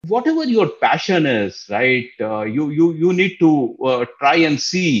whatever your passion is, right? You need to try and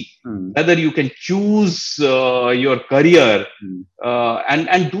see whether you can choose your career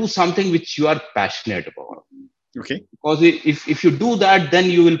and do something which you are passionate about. Okay. Because if you do that, then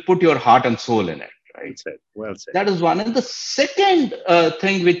you will put your heart and soul in it, right? Well said. Well said. That is one. And the second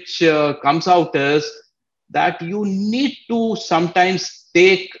thing which comes out is that you need to sometimes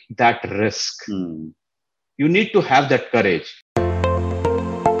take that risk. You need to have that courage.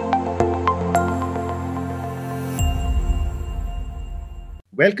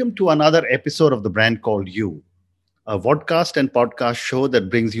 Welcome to another episode of The Brand Called You, a vodcast and podcast show that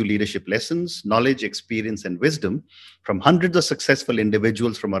brings you leadership lessons, knowledge, experience, and wisdom from hundreds of successful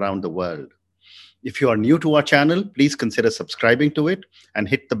individuals from around the world. If you are new to our channel, please consider subscribing to it and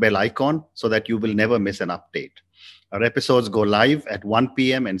hit the bell icon so that you will never miss an update. Our episodes go live at 1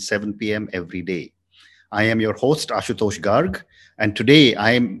 p.m. and 7 p.m. every day. I am your host, Ashutosh Garg, and today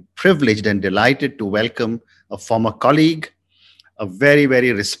I am privileged and delighted to welcome a former colleague, a very,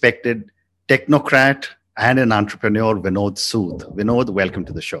 very respected technocrat and an entrepreneur, Vinod Sood. Vinod, welcome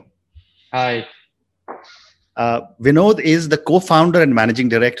to the show. Hi. Vinod is the co-founder and managing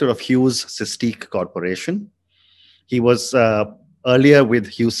director of Hughes Systique Corporation. He was earlier with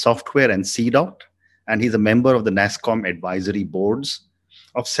Hughes Software and CDOT, and he's a member of the NASSCOM advisory boards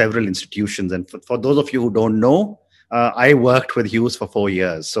of several institutions. And for those of you who don't know, I worked with Hughes for 4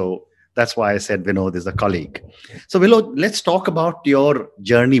 years. So that's why I said Vinod is a colleague. So Vinod, let's talk about your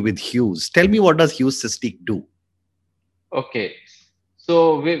journey with Hughes. Tell me, what does Hughes Systique do? Okay.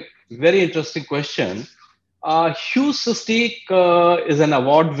 So very interesting question. Hughes Systique is an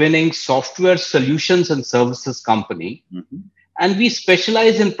award-winning software solutions and services company. And we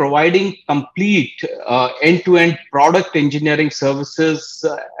specialize in providing complete end-to-end product engineering services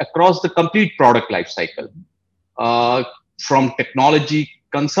across the complete product lifecycle, from technology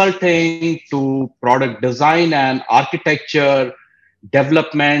consulting to product design and architecture,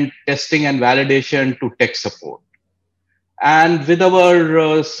 development, testing and validation to tech support. And with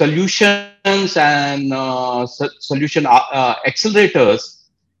our solutions and solution accelerators,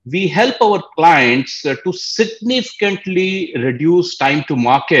 we help our clients to significantly reduce time to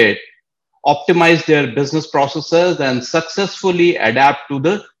market, optimize their business processes, and successfully adapt to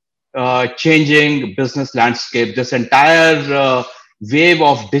the changing business landscape. This entire wave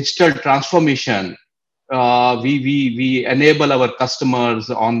of digital transformation, we enable our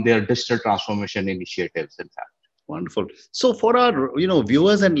customers on their digital transformation initiatives, in fact. Wonderful. So for our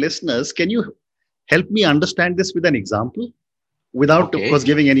viewers and listeners, can you help me understand this with an example without, of course,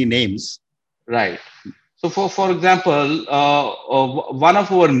 giving any names? Right. So for example, one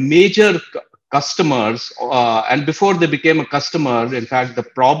of our major customers, and before they became a customer, in fact, the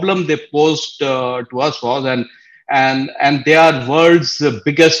problem they posed to us was, and they are world's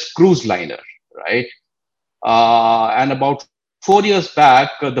biggest cruise liner, right? And about 4 years back,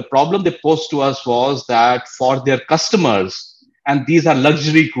 the problem they posed to us was that for their customers, and these are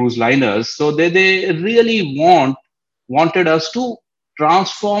luxury cruise liners, so they really wanted us to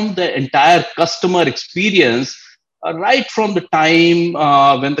transform the entire customer experience right from the time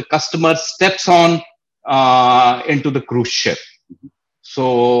when the customer steps on into the cruise ship.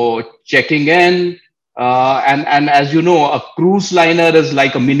 So checking in, and as you know, a cruise liner is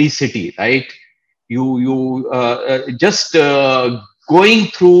like a mini city, right? You just going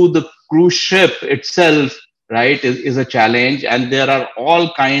through the cruise ship itself, right, is a challenge. And there are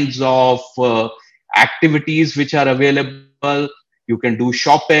all kinds of activities which are available. You can do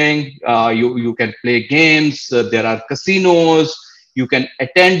shopping, you can play games, there are casinos, you can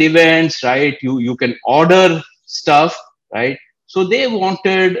attend events, right? You can order stuff, right? So they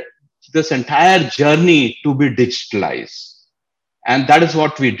wanted this entire journey to be digitalized. And that is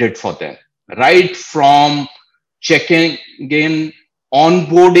what we did for them. Right from checking in,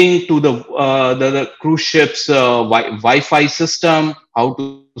 onboarding to the cruise ship's Wi-Fi system, how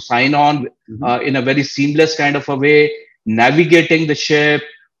to sign on in a very seamless kind of a way, navigating the ship,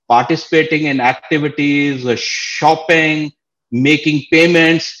 participating in activities, shopping, making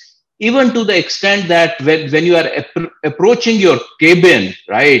payments, even to the extent that when you are approaching your cabin,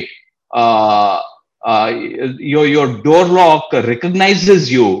 right, your door lock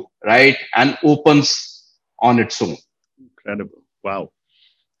recognizes you, right, and opens on its own. Incredible. Wow.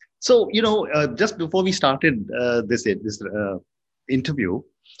 So, just before we started this interview,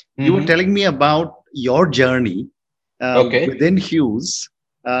 you were telling me about your journey within Hughes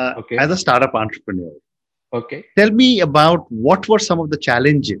as a startup entrepreneur. Okay. Tell me about what were some of the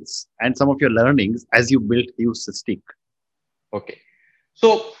challenges and some of your learnings as you built Hughes Systique. Okay.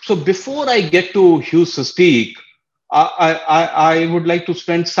 So before I get to Hughes Systique, I would like to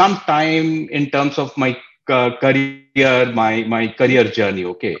spend some time in terms of my career, my career journey.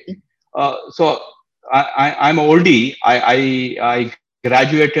 Okay, Okay. so I'm an oldie. I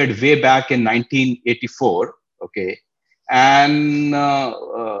graduated way back in 1984. Okay, and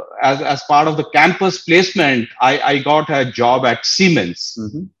as part of the campus placement, I got a job at Siemens,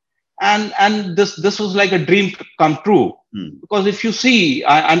 Mm-hmm. and this was like a dream come true, Mm. because if you see,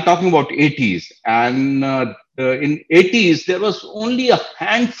 I'm talking about 80s, and in 80s there was only a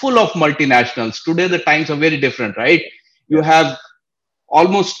handful of multinationals. Today the times are very different, right? You Yeah. have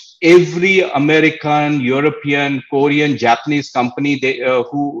almost every American, European, Korean, Japanese company, they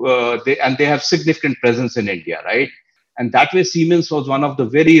have significant presence in India, right? And that way Siemens was one of the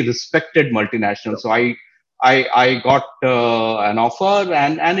very respected multinationals. Sure. So I got an offer,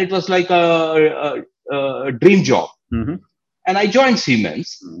 and it was like a dream job, Mm-hmm. and I joined Siemens.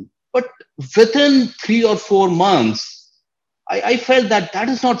 Mm. But within 3 or 4 months, I felt that that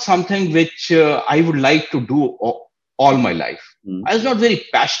is not something which I would like to do all my life. Mm. I was not very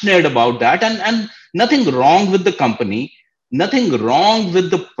passionate about that, and nothing wrong with the company, nothing wrong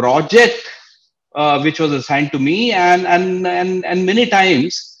with the project which was assigned to me, and many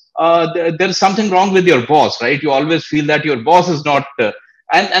times there's something wrong with your boss, right? You always feel that your boss is not,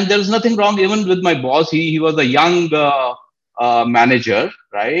 and there's nothing wrong even with my boss. He was a young manager,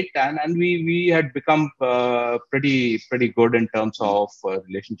 right? And we had become pretty good in terms Mm. of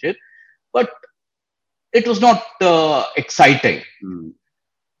relationship, but it was not exciting. Mm.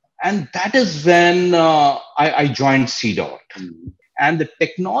 And that is when I joined CDOT. Mm. And the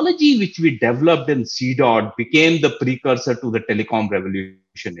technology which we developed in CDOT became the precursor to the telecom revolution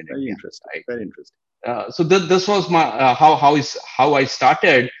in India, Very right? interesting. Very interesting. So this was my how I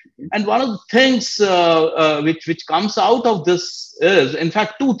started. Okay. And one of the things which comes out of this is, in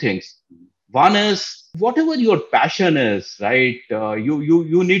fact, two things. One is, whatever your passion is, right?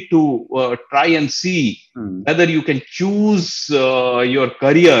 You need to try and see Mm. whether you can choose your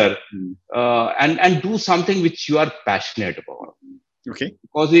career Mm. and do something which you are passionate about. Okay.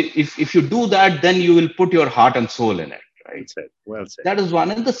 Because if you do that, then you will put your heart and soul in it, Well right? said. Well said. That is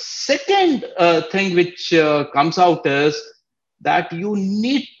one. And the second thing which comes out is that you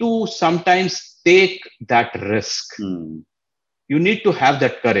need to sometimes take that risk. Mm. You need to have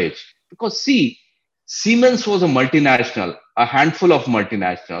that courage, because see, Siemens was a multinational, a handful of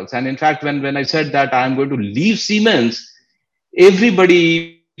multinationals. And in fact, when I said that I'm going to leave Siemens,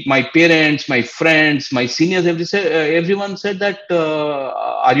 everybody, my parents, my friends, my seniors, everyone said that,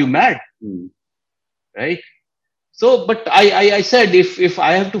 are you mad? Mm. Right? So, but I said, if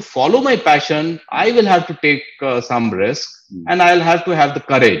I have to follow my passion, I will have to take some risk, Mm. and I'll have to have the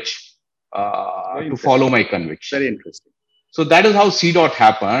courage Very to follow interesting. my conviction. Very interesting. So that is how CDOT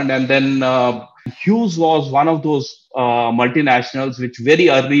happened. And then Hughes was one of those multinationals which very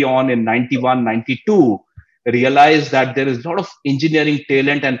early on in 91, 92 realized that there is a lot of engineering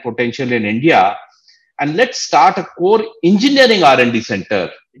talent and potential in India. And let's start a core engineering R&D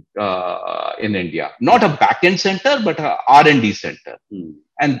center in India, not a back-end center, but a R&D center. Mm.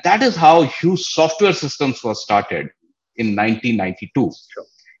 And that is how Hughes Software Systems was started in 1992. Sure.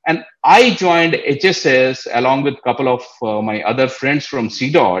 And I joined HSS along with a couple of my other friends from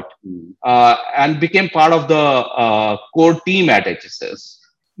CDOT, Mm. and became part of the core team at HSS.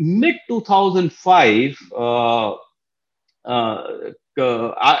 Mid 2005,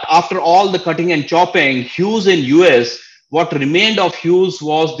 after all the cutting and chopping, Hughes in US, what remained of Hughes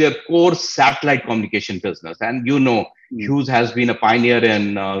was their core satellite communication business. And Mm. Hughes has been a pioneer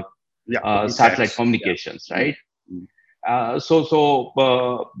in Yeah. satellite VSATs. Yeah. communications, Mm. right? Mm.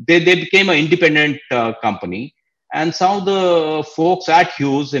 They became an independent company. And some of the folks at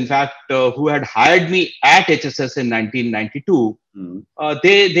Hughes, in fact, who had hired me at HSS in 1992, Mm.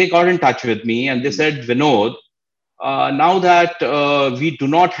 they got in touch with me, and they Mm. said, Vinod, now that we do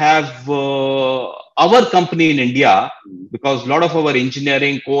not have our company in India, Mm. because a lot of our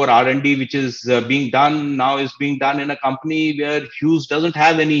engineering core R&D, which is being done now, is being done in a company where Hughes doesn't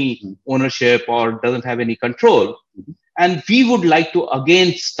have any Mm. ownership or doesn't have any control. Mhm. And we would like to again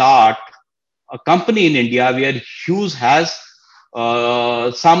start a company in India where Hughes has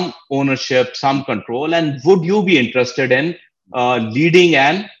some ownership, some control. And would you be interested in leading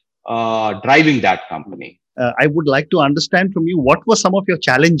and driving that company? I would like to understand from you what were some of your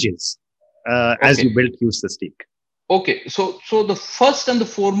challenges as you Okay. built Hughes Systique. Okay. So the first and the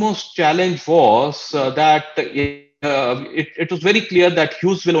foremost challenge was that it was very clear that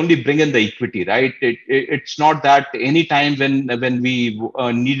Hughes will only bring in the equity, right? It's not that any time when we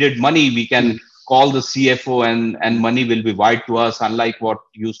needed money, we can Mm. call the CFO and money will be wired to us, unlike what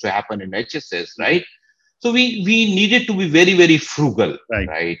used to happen in HSS, right? So we needed to be very, very frugal, Right.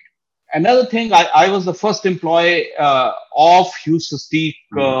 right? Another thing, I was the first employee of Hughes Systique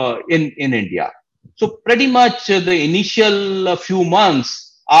in India. So pretty much the initial few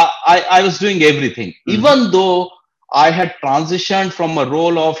months, I was doing everything, even though I had transitioned from a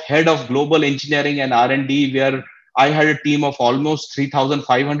role of head of global engineering and R&D, where I had a team of almost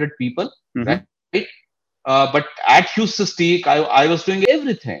 3,500 people, right? But at Hughes Systique, I was doing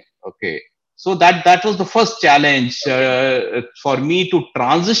everything. Okay. So that was the first challenge for me to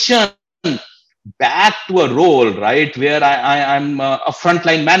transition back to a role, right, where I'm a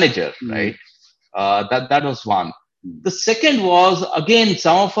frontline manager, right? That was one. The second was, again,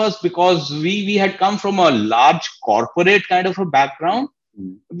 some of us, because we had come from a large corporate kind of a background,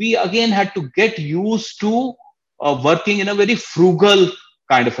 we again had to get used to working in a very frugal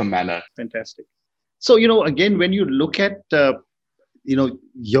kind of a manner. Fantastic. So, again, when you look at,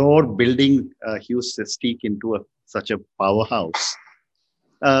 you're building Hughes Systique into such a powerhouse,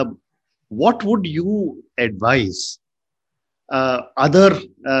 uh, what would you advise other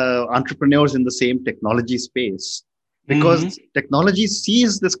entrepreneurs in the same technology space? Because technology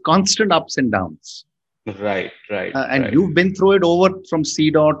sees this constant ups and downs. And you've been through it over from C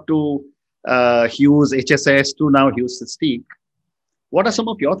dot to Hughes, HSS to now Hughes Systique. What are some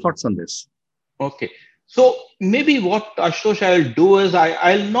of your thoughts on this? Okay. So maybe what Ashutosh I'll do is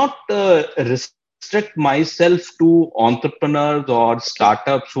I'll not restrict myself to entrepreneurs or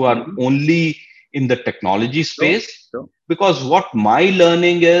startups who are only in the technology space. Sure. Because what my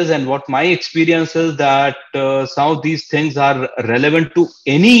learning is and what my experience is that some of these things are relevant to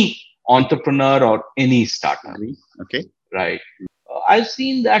any entrepreneur or any startup. Okay. Right. I've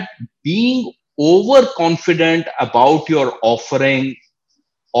seen that being overconfident about your offering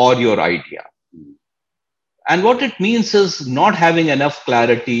or your idea. And what it means is not having enough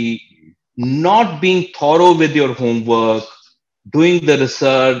clarity, not being thorough with your homework, doing the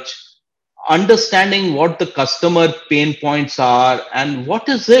research, understanding what the customer pain points are and what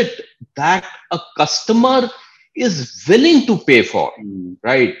is it that a customer is willing to pay for,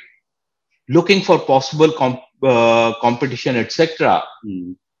 right? Looking for possible competition, etc.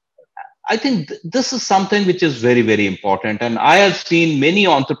 I think this is something which is very, very important. And I have seen many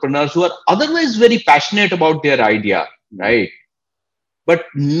entrepreneurs who are otherwise very passionate about their idea, right? But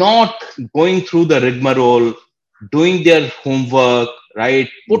not going through the rigmarole, doing their homework, right?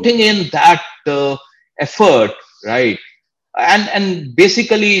 Putting in that effort, right? And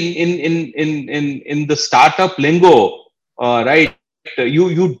basically in the startup lingo, right?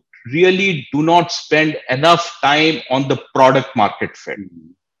 You really do not spend enough time on the product market fit.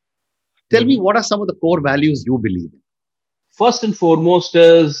 Tell me, what are some of the core values you believe in? First and foremost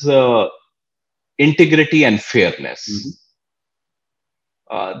is integrity and fairness.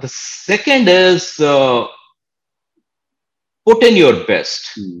 The second is put in your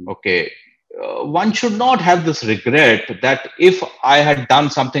best. Okay. One should not have this regret that if I had done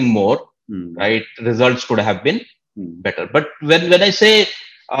something more, right, results could have been better. But when I say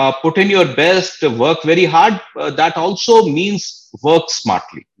put in your best, work very hard, that also means work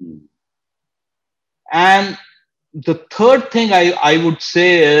smartly. And the third thing I would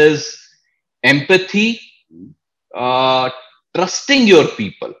say is empathy, trusting your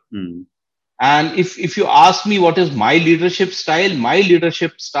people. And if you ask me what is my leadership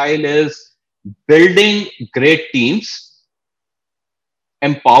style is building great teams,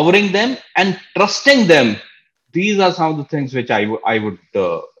 empowering them and trusting them. These are some of the things which I would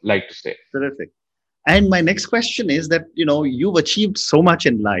like to say. Terrific. And my next question is that, you've achieved so much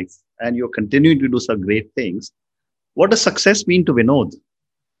in life and you're continuing to do some great things. What does success mean to Vinod?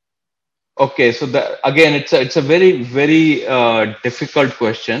 Okay, so again, it's a very, very difficult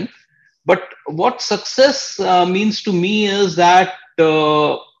question. But what success means to me is that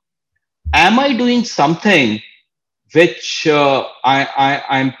am I doing something which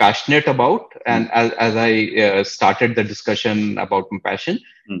I'm passionate about, and as I started the discussion about my passion,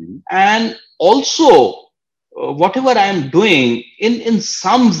 and also whatever I am doing in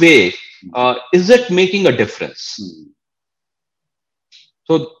some way, is it making a difference?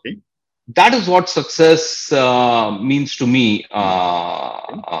 So that is what success means to me, Ashutosh.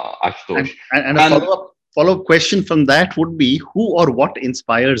 And a follow-up question from that would be, who or what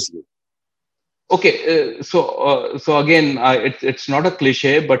inspires you? Okay, so again, it's not a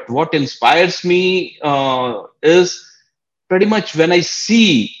cliche, but what inspires me is pretty much when I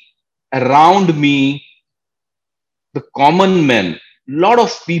see around me the common men, lot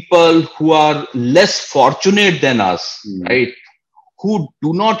of people who are less fortunate than us, right? Who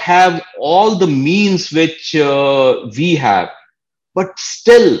do not have all the means which we have, but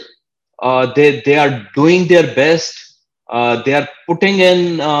still They are doing their best. They are putting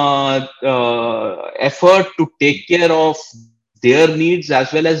in effort to take care of their needs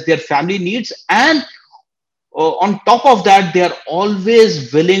as well as their family needs, and on top of that, they are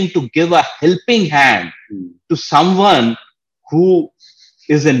always willing to give a helping hand to someone who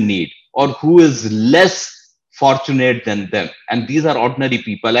is in need or who is less fortunate than them. And these are ordinary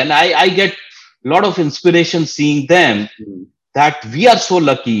people. And I get a lot of inspiration seeing them, that we are so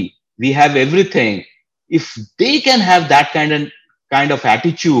lucky, we have everything. If they can have that kind of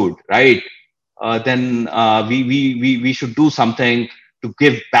attitude, right? Then we should do something to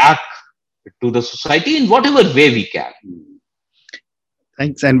give back to the society in whatever way we can.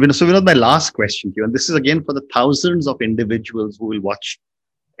 Thanks. And so, Vinod, my last question to you, and this is again for the thousands of individuals who will watch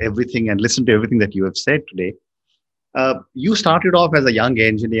everything and listen to everything that you have said today. You started off as a young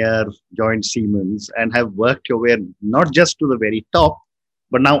engineer, joined Siemens, and have worked your way not just to the very top,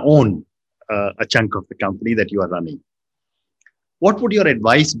 but now own a chunk of the company that you are running. What would your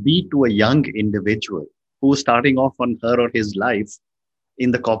advice be to a young individual who is starting off on her or his life in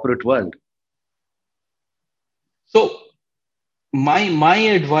the corporate world? So my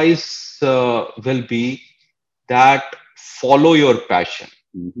advice will be that follow your passion.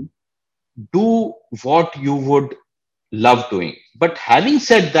 Mm-hmm. Do what you would love doing. But having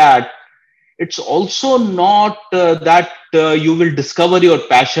said that, it's also not that you will discover your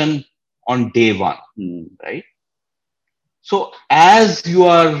passion on day one, right? So as you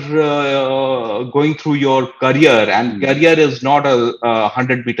are going through your career, and career is not a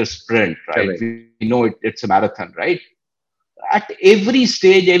 100-meter sprint, right? Correct. We know it's a marathon, right? At every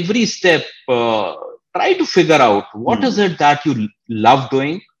stage, every step, try to figure out what is it that you love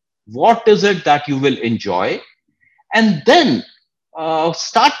doing, what is it that you will enjoy, and then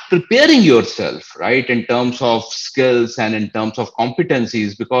start preparing yourself, right, in terms of skills and in terms of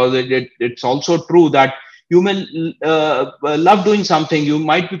competencies, because it's also true that you may love doing something, you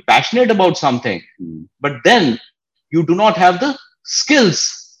might be passionate about something, but then you do not have the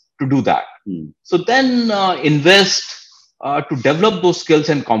skills to do that. So then invest to develop those skills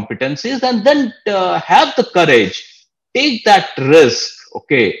and competencies, and then have the courage, take that risk,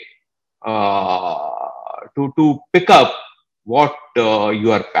 okay, to pick up what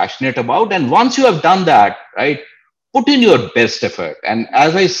you are passionate about. And once you have done that, right, put in your best effort. And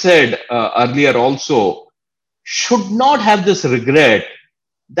as I said earlier also, should not have this regret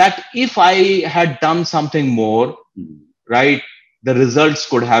that if I had done something more, right, the results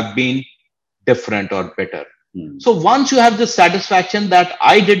could have been different or better. So once you have this satisfaction that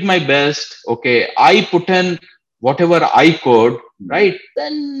I did my best, okay, I put in whatever I could, right,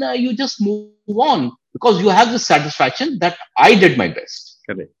 then you just move on, because you have the satisfaction that I did my best.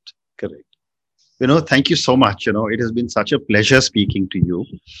 Correct. Thank you so much. It has been such a pleasure speaking to you.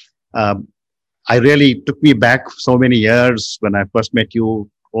 I really took me back so many years when I first met you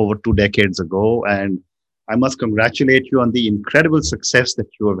over 2 decades ago. And I must congratulate you on the incredible success that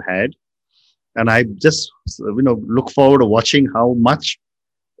you have had. And I just, look forward to watching how much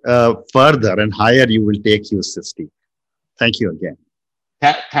further and higher you will take Hughes Systique. Thank you again.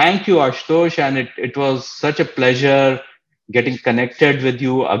 Thank you, Ashutosh. And it was such a pleasure getting connected with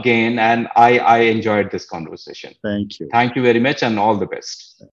you again. And I enjoyed this conversation. Thank you. Thank you very much, and all the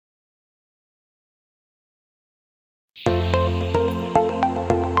best.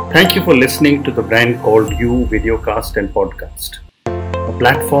 Thank you for listening to the Brand Called You videocast and podcast, a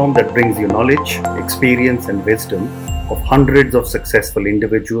platform that brings you knowledge, experience, and wisdom of hundreds of successful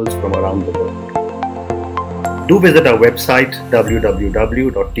individuals from around the world. Do visit our website www.tbcy.in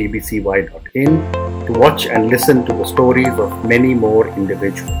to watch and listen to the stories of many more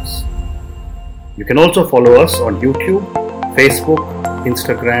individuals. You can also follow us on YouTube, Facebook,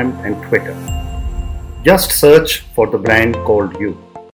 Instagram, and Twitter. Just search for the Brand Called You.